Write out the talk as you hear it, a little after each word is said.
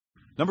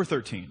Number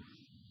 13,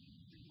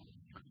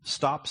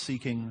 stop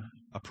seeking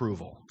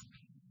approval.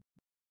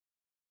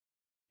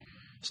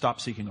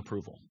 Stop seeking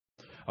approval.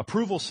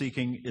 Approval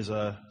seeking is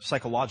a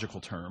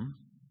psychological term,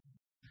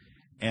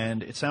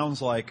 and it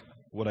sounds like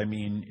what I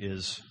mean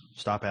is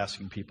stop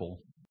asking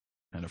people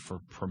kind of for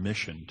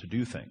permission to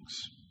do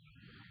things.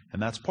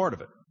 And that's part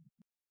of it.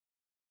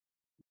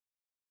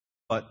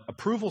 But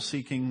approval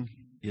seeking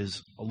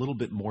is a little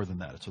bit more than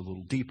that. It's a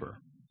little deeper.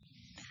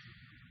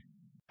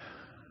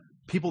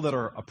 People that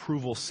are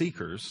approval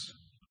seekers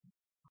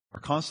are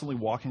constantly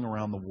walking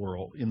around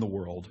in the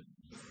world,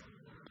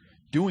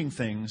 doing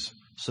things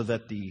so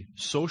that the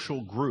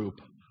social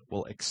group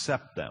will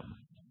accept them.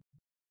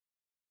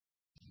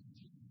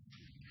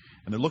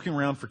 And they're looking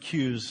around for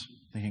cues,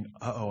 thinking,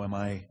 uh-oh, am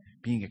I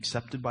being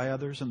accepted by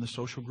others in the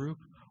social group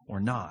or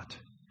not?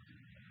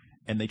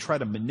 And they try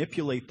to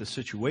manipulate the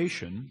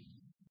situation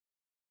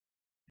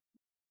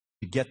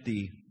to get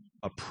the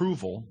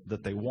approval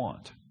that they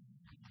want.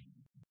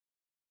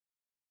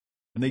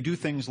 And they do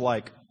things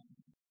like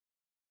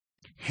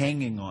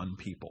hanging on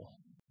people,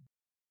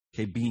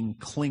 okay, being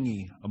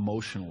clingy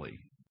emotionally,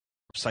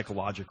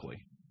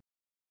 psychologically,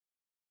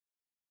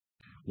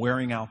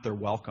 wearing out their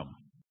welcome.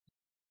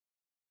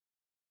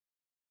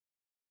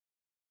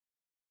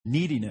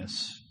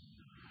 Neediness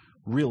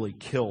really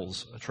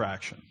kills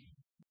attraction.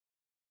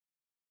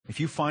 If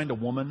you find a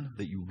woman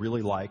that you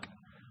really like,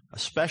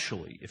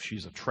 especially if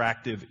she's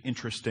attractive,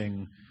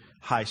 interesting,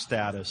 high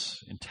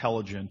status,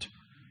 intelligent,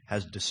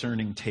 has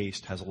discerning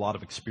taste, has a lot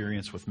of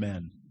experience with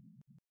men,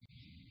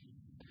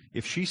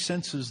 if she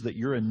senses that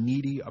you're a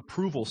needy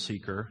approval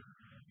seeker,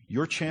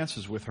 your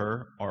chances with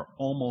her are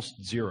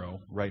almost zero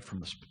right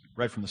from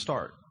the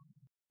start.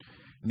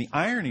 And the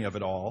irony of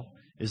it all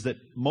is that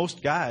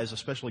most guys,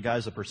 especially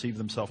guys that perceive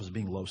themselves as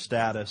being low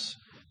status,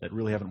 that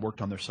really haven't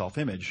worked on their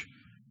self-image,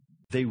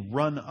 they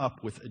run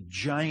up with a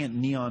giant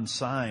neon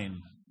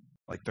sign,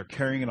 like they're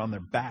carrying it on their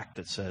back,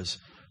 that says,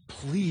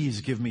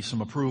 "Please give me some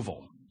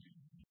approval."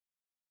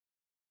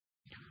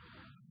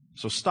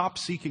 So stop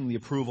seeking the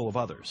approval of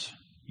others.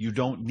 You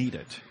don't need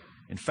it.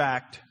 In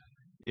fact,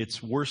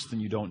 it's worse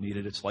than you don't need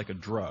it. It's like a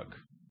drug.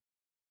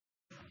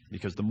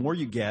 Because the more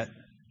you get,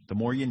 the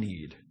more you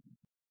need.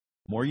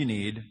 The more you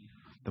need,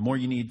 the more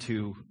you need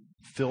to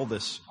fill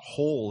this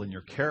hole in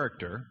your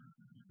character,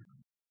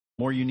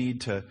 the more you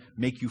need to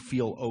make you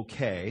feel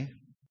okay.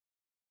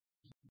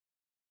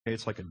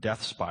 It's like a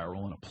death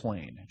spiral in a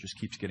plane. It just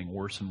keeps getting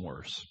worse and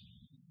worse.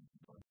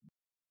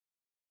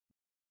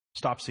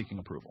 Stop seeking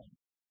approval.